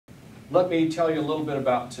Let me tell you a little bit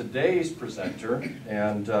about today's presenter,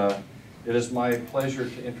 and it is my pleasure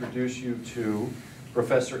to introduce you to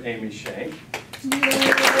Professor Amy Shank.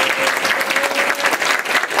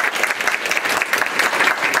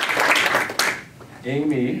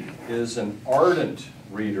 Amy is an ardent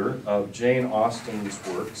reader of Jane Austen's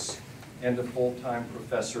works and a full-time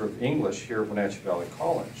professor of English here at Wenatchee Valley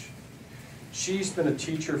College. She's been a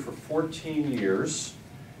teacher for 14 years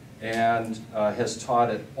and has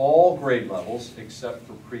taught at all grade levels except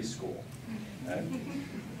for preschool. Okay?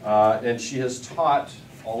 And she has taught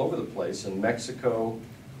all over the place in Mexico,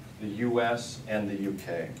 the US, and the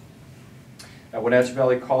UK. At Wenatchee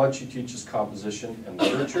Valley College, she teaches composition and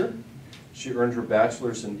literature. She earned her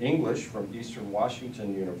bachelor's in English from Eastern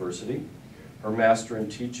Washington University, her master in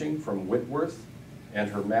teaching from Whitworth,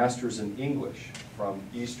 and her master's in English from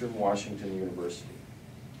Eastern Washington University.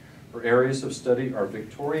 Her areas of study are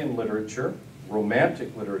Victorian literature,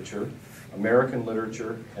 romantic literature, American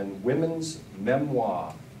literature, and women's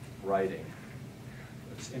memoir writing.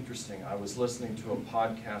 It's interesting. I was listening to a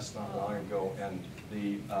podcast not long ago, and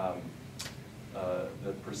the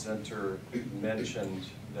presenter mentioned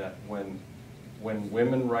that when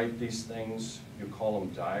women write these things, you call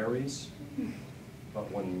them diaries, but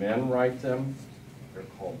when men write them, they're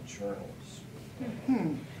called journals.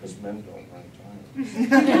 Because men don't write diaries.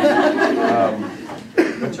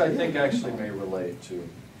 Which I think actually may relate to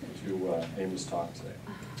Amy's talk today.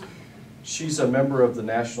 She's a member of the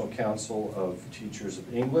National Council of Teachers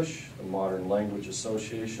of English, the Modern Language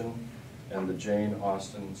Association, and the Jane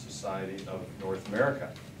Austen Society of North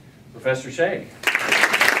America. Professor Shank.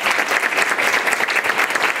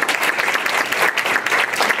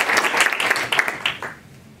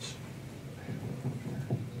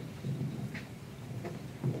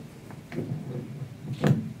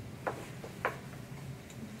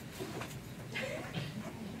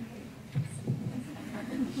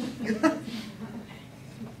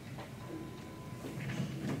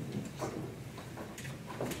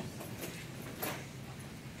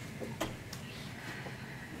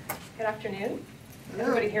 Good afternoon. Can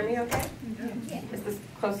everybody hear me okay? Yeah. Is this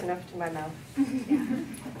close enough to my mouth? Yeah.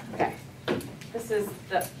 Okay. This is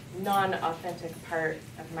the non-authentic part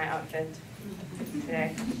of my outfit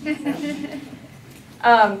today.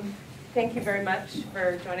 Thank you very much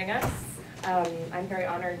for joining us. I'm very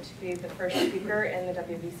honored to be the first speaker in the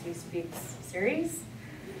WVC Speaks series.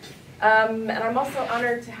 And I'm also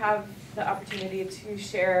honored to have the opportunity to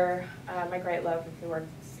share my great love of the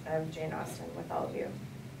works of Jane Austen with all of you.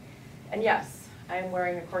 And yes, I am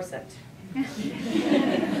wearing a corset.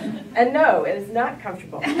 And no, it is not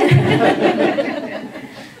comfortable.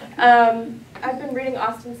 I've been reading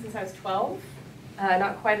Austen since I was 12.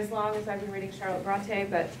 Not quite as long as I've been reading Charlotte Bronte,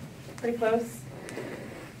 but pretty close.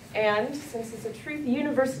 And since it's a truth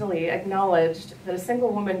universally acknowledged that a single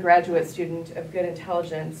woman graduate student of good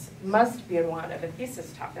intelligence must be in want of a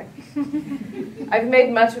thesis topic, I've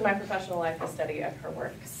made much of my professional life a study of her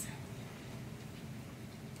works.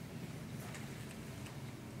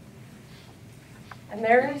 And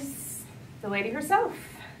there's the lady herself.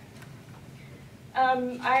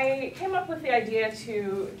 I came up with the idea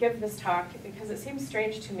to give this talk because it seems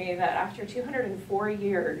strange to me that after 204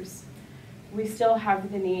 years, we still have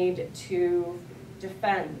the need to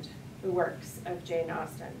defend the works of Jane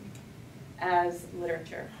Austen as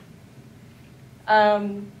literature.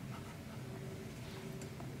 In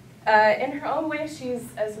her own way, she's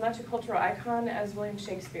as much a cultural icon as William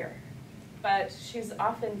Shakespeare, but she's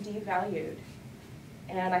often devalued.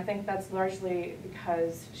 And I think that's largely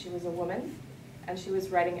because she was a woman, and she was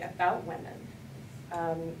writing about women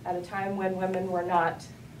at a time when women were not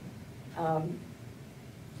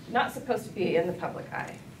supposed to be in the public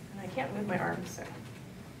eye. And I can't move my arms, so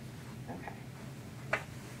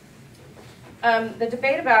okay. The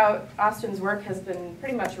debate about Austen's work has been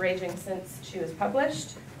pretty much raging since she was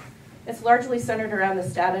published. It's largely centered around the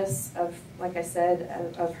status of, like I said,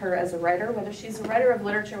 of her as a writer, whether she's a writer of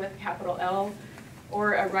literature with a capital L,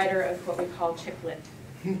 or a writer of what we call chick lit.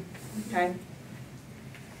 Okay?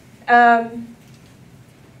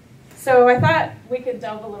 So I thought we could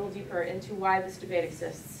delve a little deeper into why this debate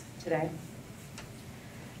exists today.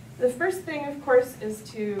 The first thing, of course, is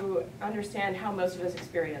to understand how most of us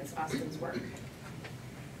experience Austen's work.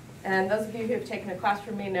 And those of you who have taken a class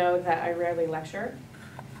from me know that I rarely lecture,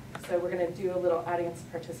 so we're going to do a little audience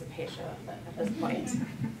participation at this point.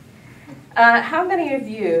 How many of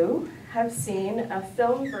you have seen a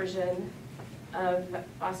film version of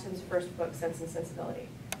Austen's first book, Sense and Sensibility?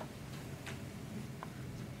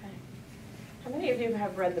 Okay. How many of you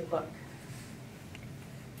have read the book?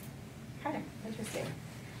 Okay, interesting.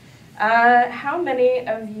 How many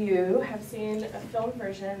of you have seen a film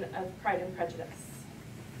version of Pride and Prejudice?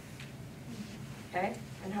 Okay,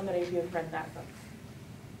 and how many of you have read that book?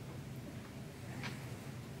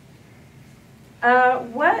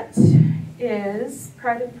 What is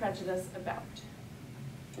Pride and Prejudice about?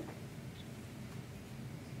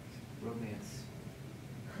 Romance.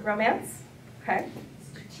 Romance? Okay.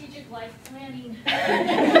 Strategic life planning.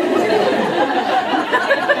 AKA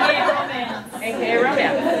romance. AKA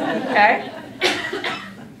romance. Okay.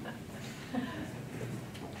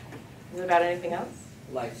 Is it about anything else?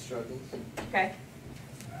 Life struggles. Okay.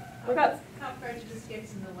 What about? How prejudice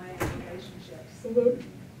gets in the way of relationships.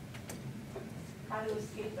 How to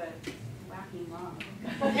escape a wacky mom.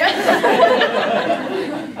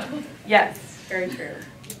 Yes, very true.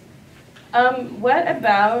 What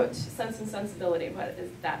about Sense and Sensibility? What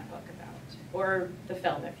is that book about? Or the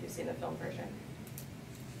film, if you've seen the film version?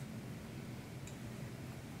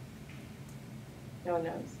 No one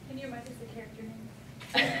knows? Can you remind us the character name?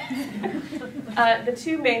 The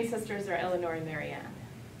two main sisters are Eleanor and Marianne.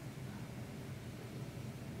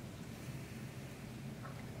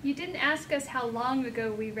 You didn't ask us how long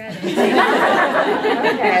ago we read it.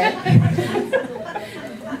 Okay.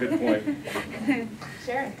 Good point.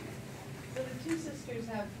 Sharon. So the two sisters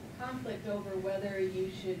have conflict over whether you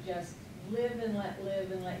should just live and let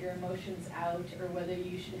your emotions out, or whether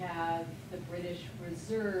you should have the British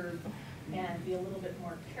reserve and be a little bit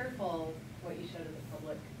more careful what you show to the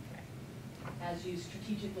public as you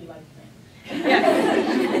strategically like things.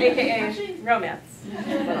 Yes, AKA Actually, romance.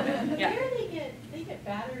 Yeah, Here they get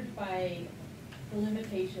battered by the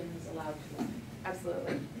limitations allowed to them.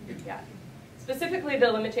 absolutely. Yeah. Specifically the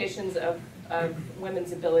limitations of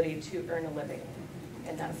women's ability to earn a living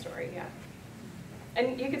in that story, yeah.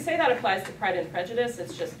 And you could say that applies to Pride and Prejudice.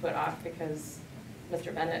 It's just put off because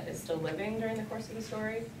Mr. Bennet is still living during the course of the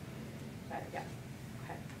story. But yeah,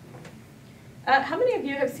 okay. How many of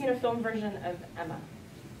you have seen a film version of Emma?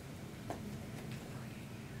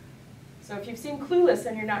 So if you've seen Clueless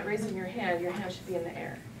and you're not raising your hand should be in the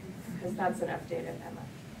air, because that's an update of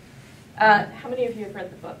Emma. How many of you have read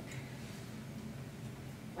the book?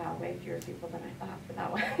 Wow, way fewer people than I thought for that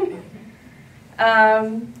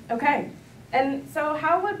one. Okay, and so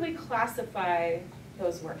how would we classify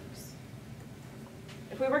those works?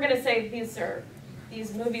 If we were going to say these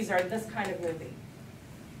movies are this kind of movie,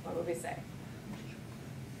 what would we say?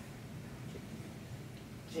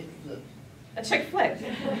 A chick flick.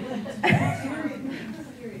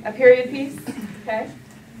 A period piece, okay.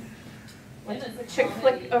 With chick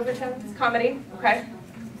flick overtones, comedy, okay.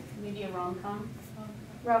 Maybe a rom-com.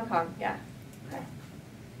 Rom-com, yeah. Okay.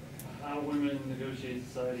 How women negotiate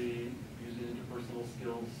society using interpersonal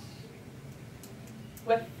skills.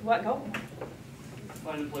 With what goal?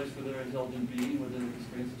 Find a place for their intelligent being within the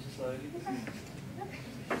constraints of society.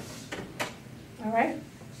 All right.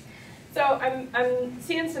 So I'm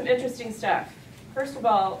seeing some interesting stuff. First of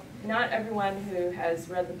all, not everyone who has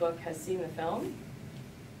read the book has seen the film.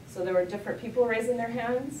 So there were different people raising their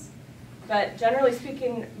hands. But generally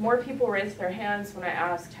speaking, more people raised their hands when I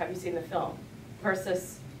asked, have you seen the film?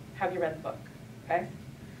 Versus, have you read the book? Okay.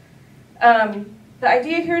 The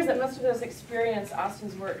idea here is that most of us experience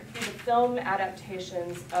Austen's work through the film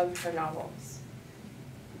adaptations of her novels.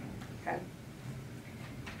 Okay.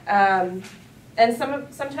 And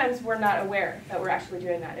sometimes we're not aware that we're actually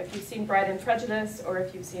doing that. If you've seen Pride and Prejudice, or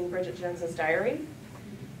if you've seen Bridget Jones's Diary,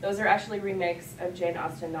 those are actually remakes of Jane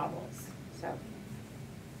Austen novels. So,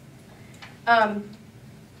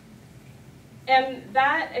 and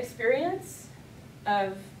that experience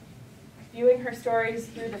of viewing her stories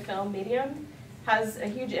through the film medium has a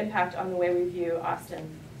huge impact on the way we view Austen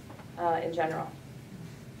in general.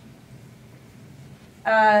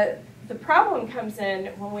 The problem comes in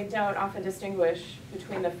when we don't often distinguish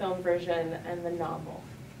between the film version and the novel,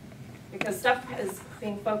 because stuff is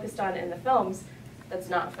being focused on in the films that's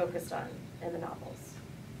not focused on in the novels.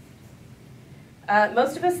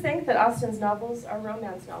 Most of us think that Austen's novels are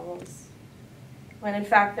romance novels, when in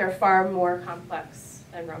fact they're far more complex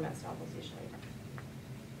than romance novels usually are.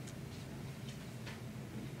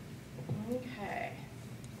 Okay.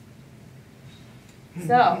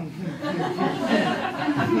 So,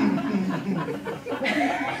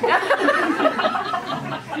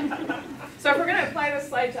 so if we're going to apply this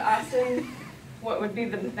slide to Austen, what would be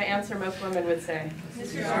the answer most women would say?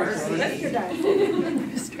 Mr. Darcy. Mr.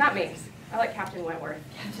 Darcy. Not me. I like Captain Wentworth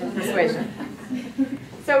in Persuasion.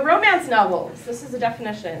 So romance novels, this is a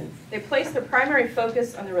definition. They place their primary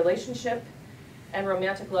focus on the relationship and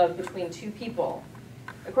romantic love between two people.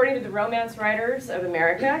 According to the romance writers of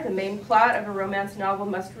America, the main plot of a romance novel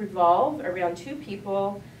must revolve around two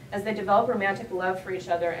people as they develop romantic love for each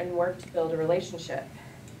other and work to build a relationship.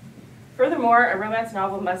 Furthermore, a romance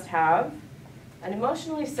novel must have an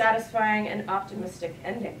emotionally satisfying and optimistic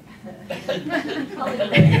ending.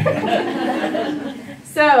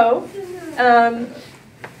 So,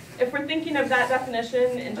 if we're thinking of that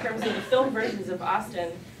definition in terms of the film versions of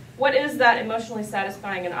Austen, what is that emotionally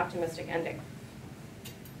satisfying and optimistic ending?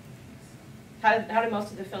 How did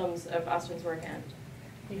most of the films of Austen's work end?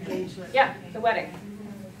 Engagement. Yeah, the wedding.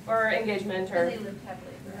 Or engagement, or... And they lived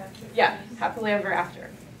happily ever after. Yeah, happily ever after.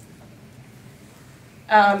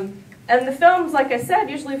 And the films, like I said,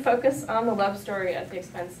 usually focus on the love story at the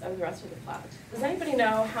expense of the rest of the plot. Does anybody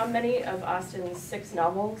know how many of Austen's 6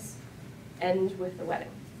 novels end with the wedding?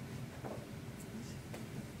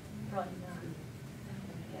 Probably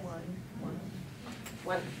not.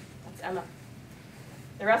 One. That's Emma.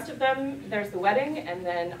 The rest of them, there's the wedding, and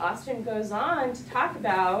then Austen goes on to talk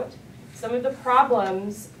about some of the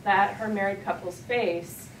problems that her married couples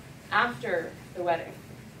face after the wedding.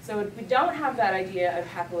 So we don't have that idea of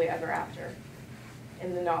happily ever after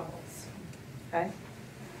in the novels, okay?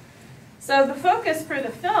 So the focus for the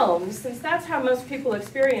films, since that's how most people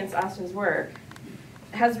experience Austen's work,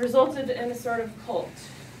 has resulted in a sort of cult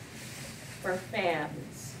for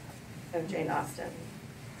fans of Jane Austen.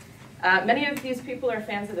 Many of these people are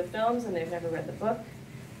fans of the films and they've never read the book.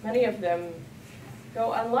 Many of them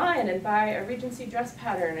go online and buy a Regency dress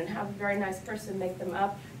pattern and have a very nice person make them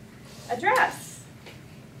up a dress.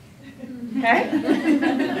 Okay?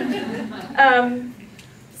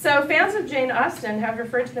 So fans of Jane Austen have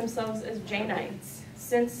referred to themselves as Janeites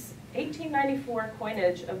since 1894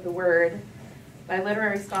 coinage of the word by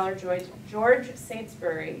literary scholar George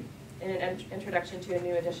Saintsbury in an introduction to a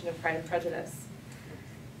new edition of Pride and Prejudice.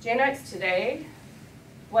 Janeites today,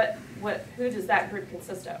 who does that group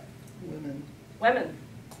consist of? Women. Women,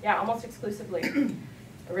 yeah, almost exclusively.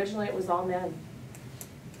 Originally it was all men.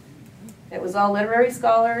 It was all literary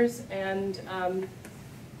scholars, and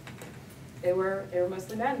they were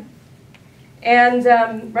mostly men. And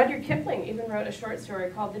Rudyard Kipling even wrote a short story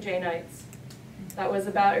called The Janeites that was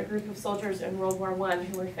about a group of soldiers in World War I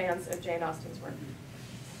who were fans of Jane Austen's work.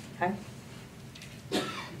 Okay?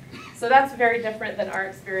 So that's very different than our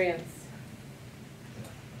experience.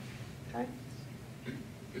 Okay?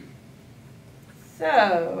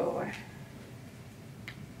 So,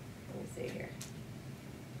 let me see here.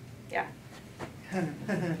 Yeah.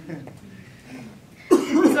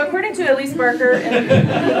 So according to Elise Barker,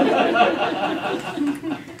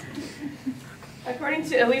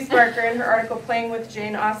 in her article Playing with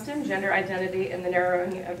Jane Austen, Gender Identity and the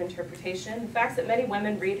Narrowing of Interpretation, the facts that many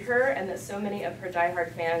women read her and that so many of her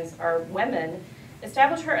diehard fans are women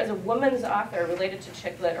establish her as a woman's author related to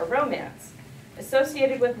chick lit or romance.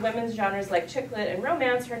 Associated with women's genres like chick lit and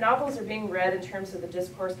romance, her novels are being read in terms of the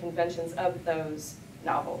discourse conventions of those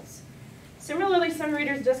novels. Similarly, some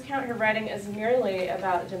readers discount her writing as merely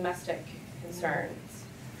about domestic concerns.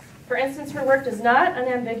 For instance, her work does not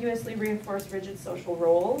unambiguously reinforce rigid social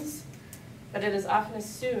roles, but it is often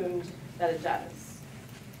assumed that it does.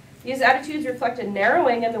 These attitudes reflect a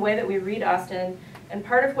narrowing in the way that we read Austen, and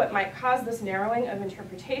part of what might cause this narrowing of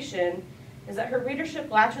interpretation is that her readership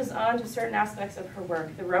latches on to certain aspects of her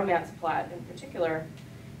work, the romance plot in particular,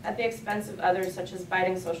 at the expense of others such as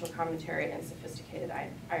biting social commentary and sophisticated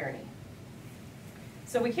irony.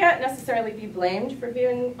 So we can't necessarily be blamed for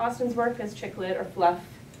viewing Austen's work as chick lit or fluff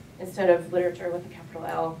instead of literature with a capital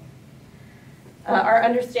L. Our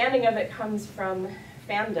understanding of it comes from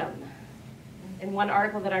fandom. In one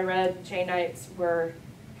article that I read, Janeites were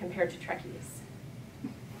compared to Trekkies.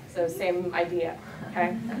 So same idea,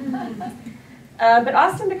 okay? But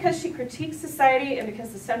Austen, because she critiques society and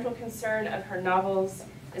because the central concern of her novels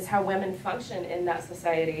is how women function in that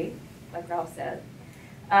society, like Ralph said,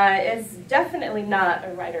 is definitely not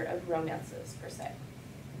a writer of romances, per se.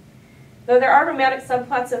 Though there are romantic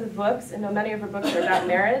subplots of the books, and though many of her books are about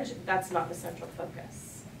marriage, that's not the central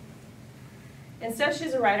focus. Instead,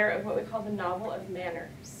 she's a writer of what we call the novel of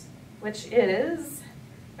manners, which is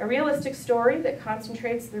a realistic story that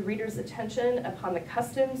concentrates the reader's attention upon the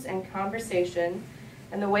customs and conversation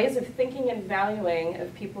and the ways of thinking and valuing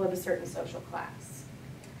of people of a certain social class.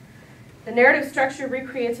 The narrative structure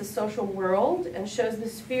recreates a social world and shows the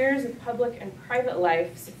spheres of public and private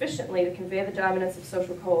life sufficiently to convey the dominance of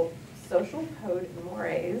social code and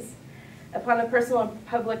mores upon the personal and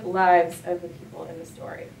public lives of the people in the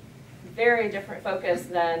story. Very different focus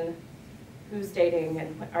than who's dating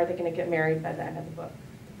and are they going to get married by the end of the book.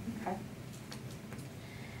 Okay?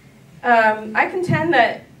 I contend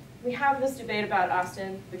that we have this debate about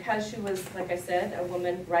Austen because she was, like I said, a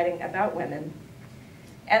woman writing about women.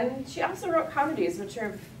 And she also wrote comedies, which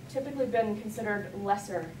are typically been considered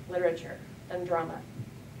lesser literature than drama.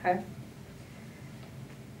 Okay?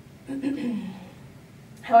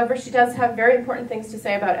 However, she does have very important things to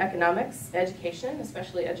say about economics, education,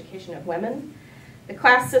 especially education of women, the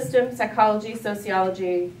class system, psychology,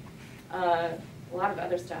 sociology, a lot of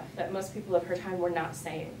other stuff that most people of her time were not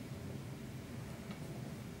saying.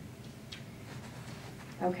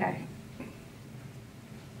 Okay.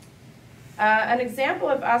 An example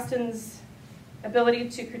of Austen's ability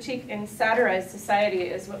to critique and satirize society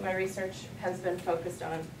is what my research has been focused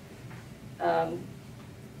on.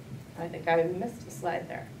 I think I missed a slide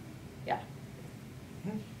there. Yeah.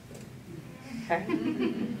 Okay.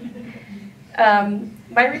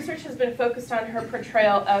 My research has been focused on her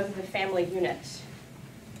portrayal of the family unit.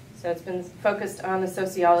 So it's been focused on the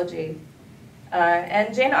sociology.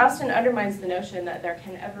 And Jane Austen undermines the notion that there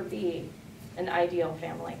can ever be an ideal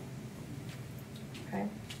family. Okay.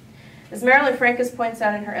 As Marilyn Francis points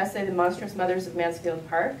out in her essay, The Monstrous Mothers of Mansfield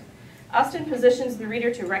Park, Austen positions the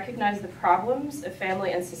reader to recognize the problems of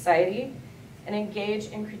family and society and engage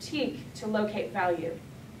in critique to locate value.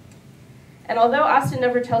 And although Austen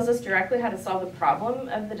never tells us directly how to solve the problem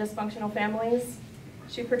of the dysfunctional families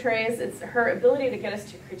she portrays, it's her ability to get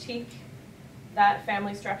us to critique that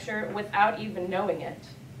family structure without even knowing it,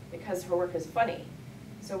 because her work is funny.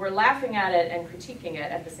 So we're laughing at it and critiquing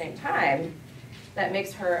it at the same time. That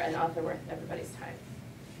makes her an author worth everybody's time.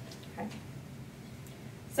 Okay.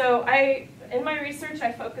 So in my research,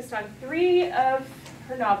 I focused on 3 of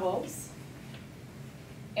her novels.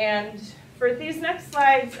 And for these next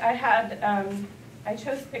slides, I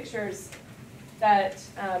chose pictures that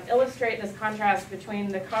illustrate this contrast between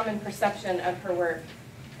the common perception of her work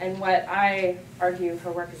and what I argue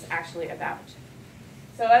her work is actually about.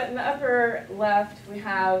 So in the upper left, we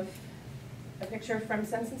have a picture from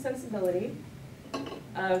Sense and Sensibility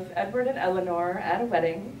of Edward and Eleanor at a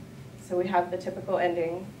wedding. So we have the typical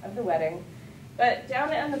ending of the wedding. But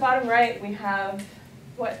down in the bottom right, we have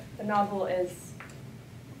what the novel is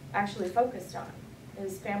actually focused on,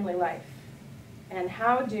 is family life. And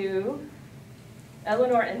how do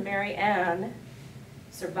Eleanor and Mary Ann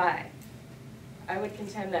survive? I would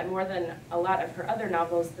contend that more than a lot of her other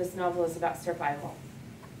novels, this novel is about survival.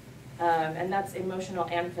 And that's emotional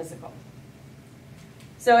and physical.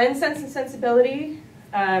 So in Sense and Sensibility,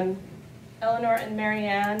 Eleanor and Mary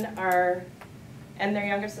Ann and their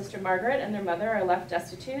younger sister Margaret and their mother are left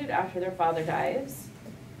destitute after their father dies.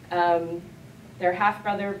 Their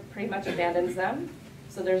half-brother pretty much abandons them,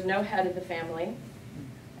 so there's no head of the family.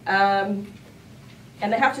 And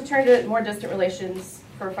they have to turn to more distant relations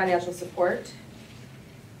for financial support.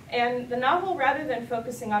 And the novel, rather than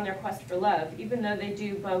focusing on their quest for love, even though they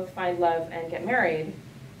do both find love and get married,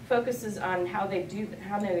 focuses on how they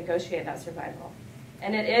negotiate that survival.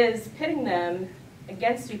 And it is pitting them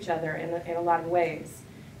against each other in a lot of ways.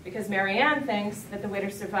 Because Mary Ann thinks that the way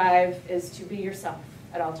to survive is to be yourself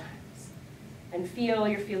at all times and feel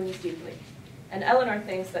your feelings deeply. And Eleanor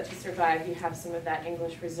thinks that to survive, you have some of that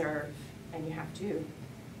English reserve and you have to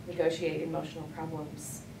negotiate emotional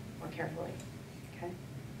problems more carefully. Okay?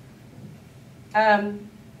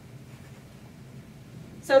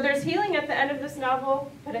 So there's healing at the end of this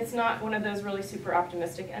novel, but it's not one of those really super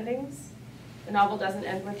optimistic endings. The novel doesn't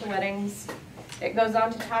end with the weddings. It goes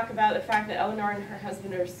on to talk about the fact that Eleanor and her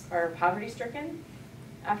husband are poverty-stricken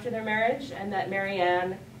after their marriage, and that Mary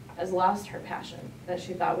Ann has lost her passion that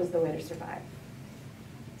she thought was the way to survive.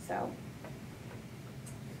 So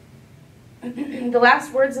the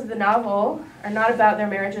last words of the novel are not about their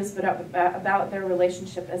marriages, but about their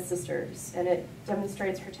relationship as sisters, and it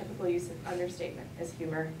demonstrates her typical use of understatement as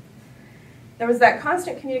humor. There was that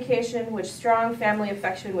constant communication which strong family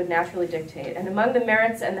affection would naturally dictate, and among the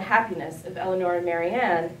merits and the happiness of Eleanor and Mary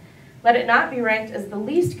Ann, let it not be ranked as the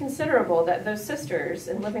least considerable that those sisters,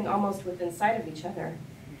 in living almost within sight of each other,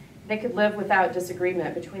 they could live without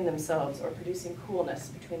disagreement between themselves or producing coolness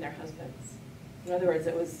between their husbands. In other words,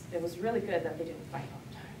 it was really good that they didn't fight all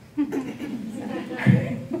the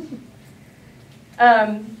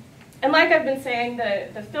time. And like I've been saying,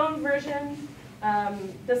 the film version,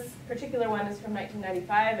 this particular one is from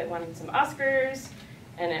 1995. It won some Oscars,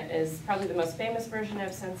 and it is probably the most famous version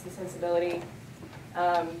of Sense and Sensibility.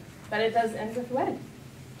 But it does end with a wedding.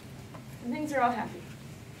 And things are all happy.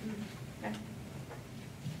 Okay.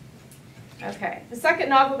 Okay. The second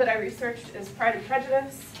novel that I researched is Pride and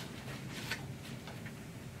Prejudice.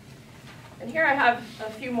 And here I have a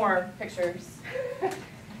few more pictures.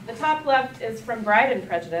 The top left is from Bride and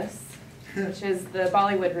Prejudice, which is the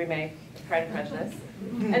Bollywood remake of Pride and Prejudice.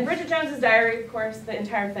 And Bridget Jones's Diary, of course, the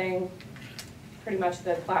entire thing, pretty much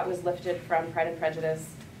the plot was lifted from Pride and Prejudice.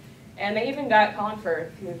 And they even got Colin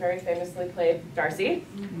Firth, who very famously played Darcy,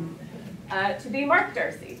 to be Mark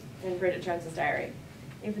Darcy in Bridget Jones's Diary,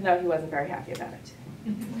 even though he wasn't very happy about it.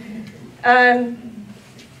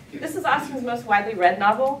 This is Austen's most widely read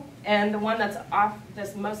novel, and the one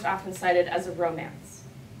that's most often cited as a romance.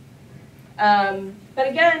 But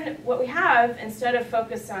again, what we have, instead of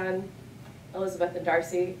focus on Elizabeth and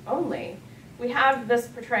Darcy only, we have this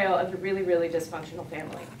portrayal of a really, really dysfunctional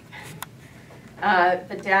family.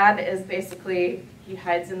 The dad is basically, he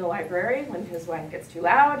hides in the library when his wife gets too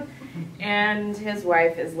loud, and his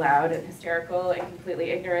wife is loud and hysterical and completely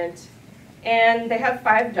ignorant. And they have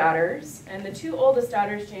 5 daughters, and the 2 oldest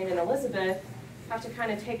daughters, Jane and Elizabeth, have to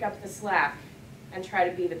kind of take up the slack and try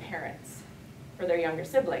to be the parents for their younger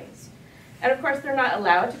siblings. And of course, they're not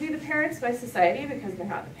allowed to be the parents by society because they're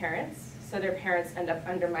not the parents, so their parents end up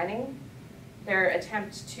undermining their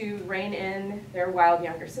attempt to rein in their wild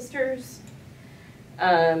younger sisters.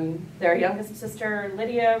 Their youngest sister,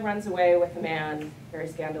 Lydia, runs away with a man, very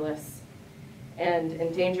scandalous, and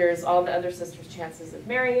endangers all the other sisters' chances of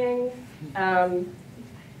marrying. And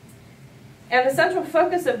the central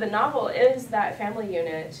focus of the novel is that family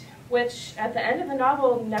unit, which at the end of the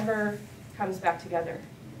novel never comes back together.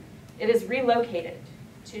 It is relocated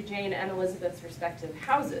to Jane and Elizabeth's respective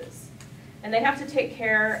houses. And they have to take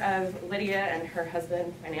care of Lydia and her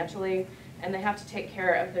husband financially, and they have to take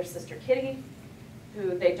care of their sister Kitty,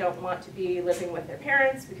 who they don't want to be living with their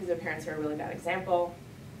parents because their parents are a really bad example.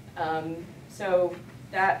 So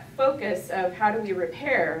that focus of how do we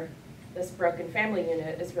repair this broken family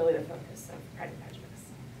unit is really the focus of Pride and Prejudice.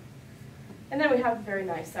 And then we have a very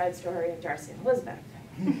nice side story of Darcy and Elizabeth.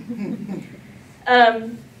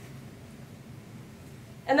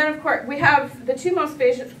 And then, of course, we have the 2 most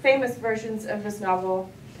famous versions of this novel.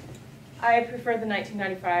 I prefer the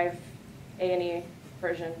 1995 A&E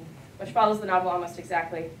version, which follows the novel almost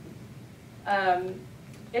exactly.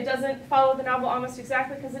 It doesn't follow the novel almost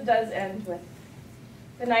exactly because it does end with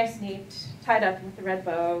the nice, neat, tied up with the red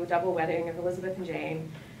bow, double wedding of Elizabeth and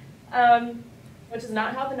Jane, which is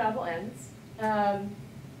not how the novel ends.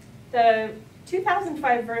 The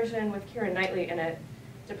 2005 version with Keira Knightley in it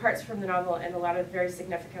departs from the novel in a lot of very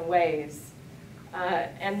significant ways.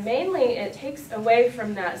 And mainly it takes away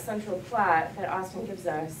from that central plot that Austen gives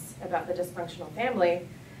us about the dysfunctional family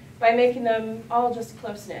by making them all just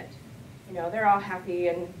close-knit. You know, they're all happy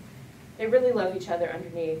and they really love each other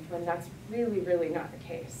underneath, when that's really, really not the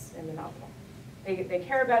case in the novel. They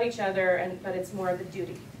care about each other, but it's more of a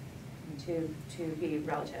duty to be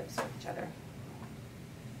relatives with each other.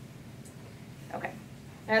 Okay.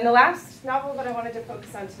 And the last novel that I wanted to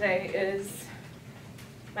focus on today is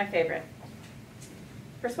my favorite,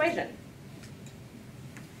 Persuasion.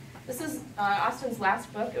 This is Austen's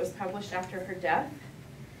last book. It was published after her death.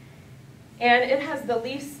 And it has the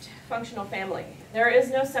least functional family. There is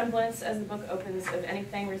no semblance, as the book opens, of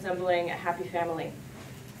anything resembling a happy family.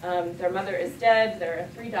 Their mother is dead, there are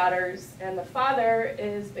 3 daughters, and the father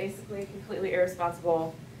is basically completely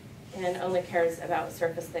irresponsible and only cares about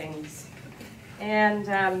surface things.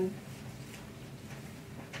 And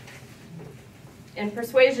in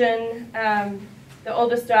Persuasion, the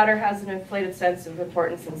oldest daughter has an inflated sense of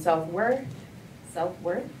importance and self-worth.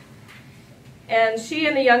 And she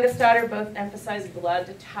and the youngest daughter both emphasize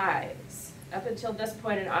blood ties. Up until this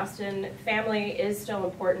point in Austen, family is still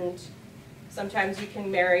important. Sometimes you can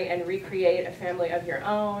marry and recreate a family of your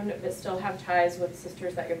own, but still have ties with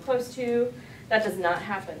sisters that you're close to. That does not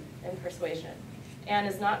happen in Persuasion. Anne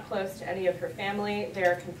is not close to any of her family.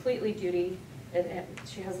 They're completely duty.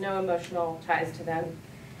 She has no emotional ties to them.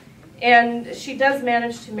 And she does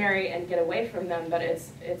manage to marry and get away from them, but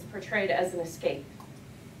it's portrayed as an escape,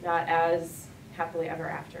 not as happily ever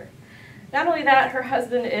after. Not only that, her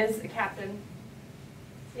husband is a captain.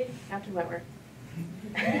 See, Captain Wentworth.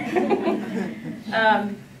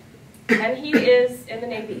 And he is in the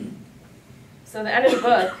Navy. So the end of the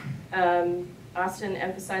book, Austen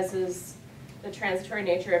emphasizes the transitory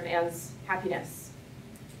nature of Anne's happiness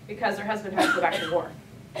because her husband has to go back to war.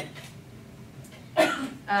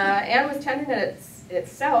 Anne was tender in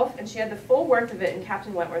itself, and she had the full worth of it in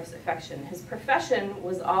Captain Wentworth's affection. His profession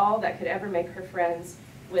was all that could ever make her friends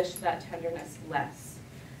wish that tenderness less.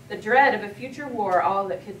 The dread of a future war, all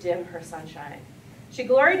that could dim her sunshine. She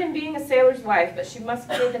gloried in being a sailor's wife, but she must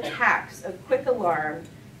pay the tax of quick alarm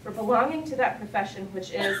for belonging to that profession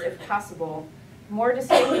which is, if possible, more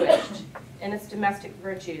distinguished in its domestic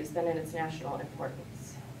virtues than in its national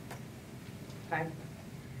importance. Okay.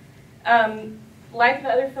 Like the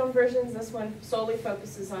other film versions, this one solely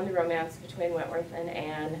focuses on the romance between Wentworth and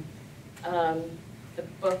Anne. The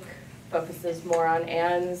book focuses more on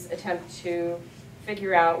Anne's attempt to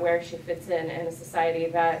figure out where she fits in a society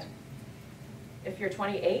that, if you're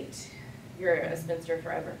 28, you're a spinster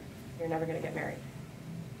forever. You're never going to get married.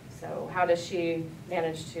 So how does she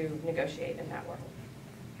manage to negotiate in that world?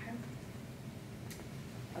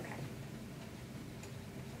 Okay.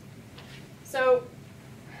 So,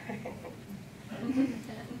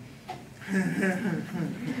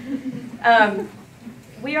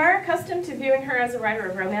 we are accustomed to viewing her as a writer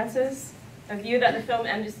of romances, a view that the film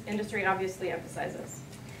industry obviously emphasizes.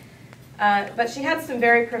 But she had some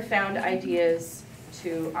very profound ideas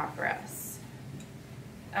to offer us.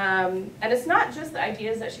 And it's not just the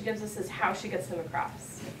ideas that she gives us, it's how she gets them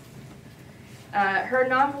across. Her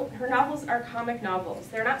novels are comic novels.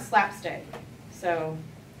 They're not slapstick, so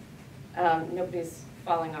nobody's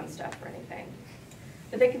falling on stuff or anything.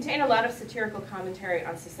 But they contain a lot of satirical commentary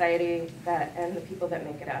on society and the people that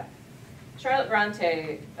make it up. Charlotte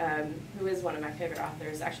Bronte, who is one of my favorite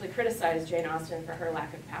authors, actually criticized Jane Austen for her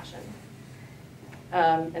lack of passion.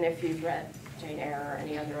 And if you've read Jane Eyre or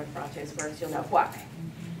any other of Bronte's works, you'll know why.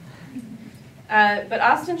 But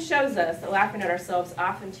Austen shows us that laughing at ourselves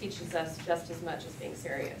often teaches us just as much as being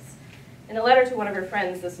serious. In a letter to one of her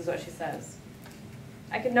friends, this is what she says: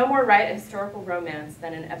 "I could no more write a historical romance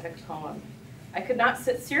than an epic poem. I could not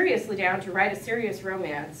sit seriously down to write a serious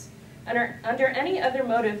romance under any other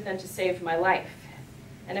motive than to save my life.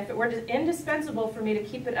 And if it were indispensable for me to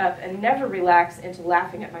keep it up and never relax into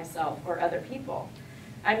laughing at myself or other people,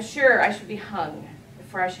 I'm sure I should be hung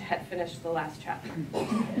before I had finished the last chapter."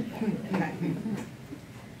 Okay.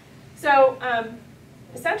 So,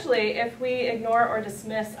 essentially, if we ignore or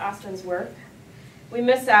dismiss Austen's work, we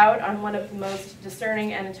miss out on one of the most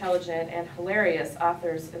discerning and intelligent and hilarious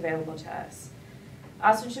authors available to us.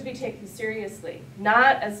 Austen should be taken seriously,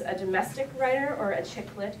 not as a domestic writer or a chick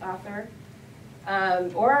lit author,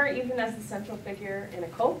 or even as the central figure in a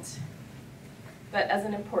cult, but as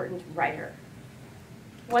an important writer.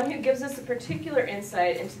 One who gives us a particular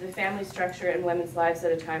insight into the family structure in women's lives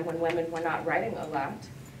at a time when women were not writing a lot,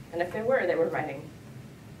 and if they were writing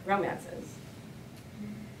romances.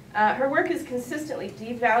 Her work is consistently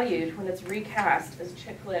devalued when it's recast as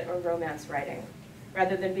chick lit or romance writing,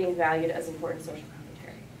 rather than being valued as important social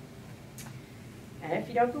commentary. And if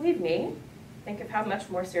you don't believe me, think of how much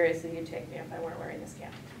more seriously you'd take me if I weren't wearing this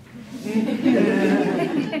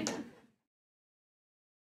gown.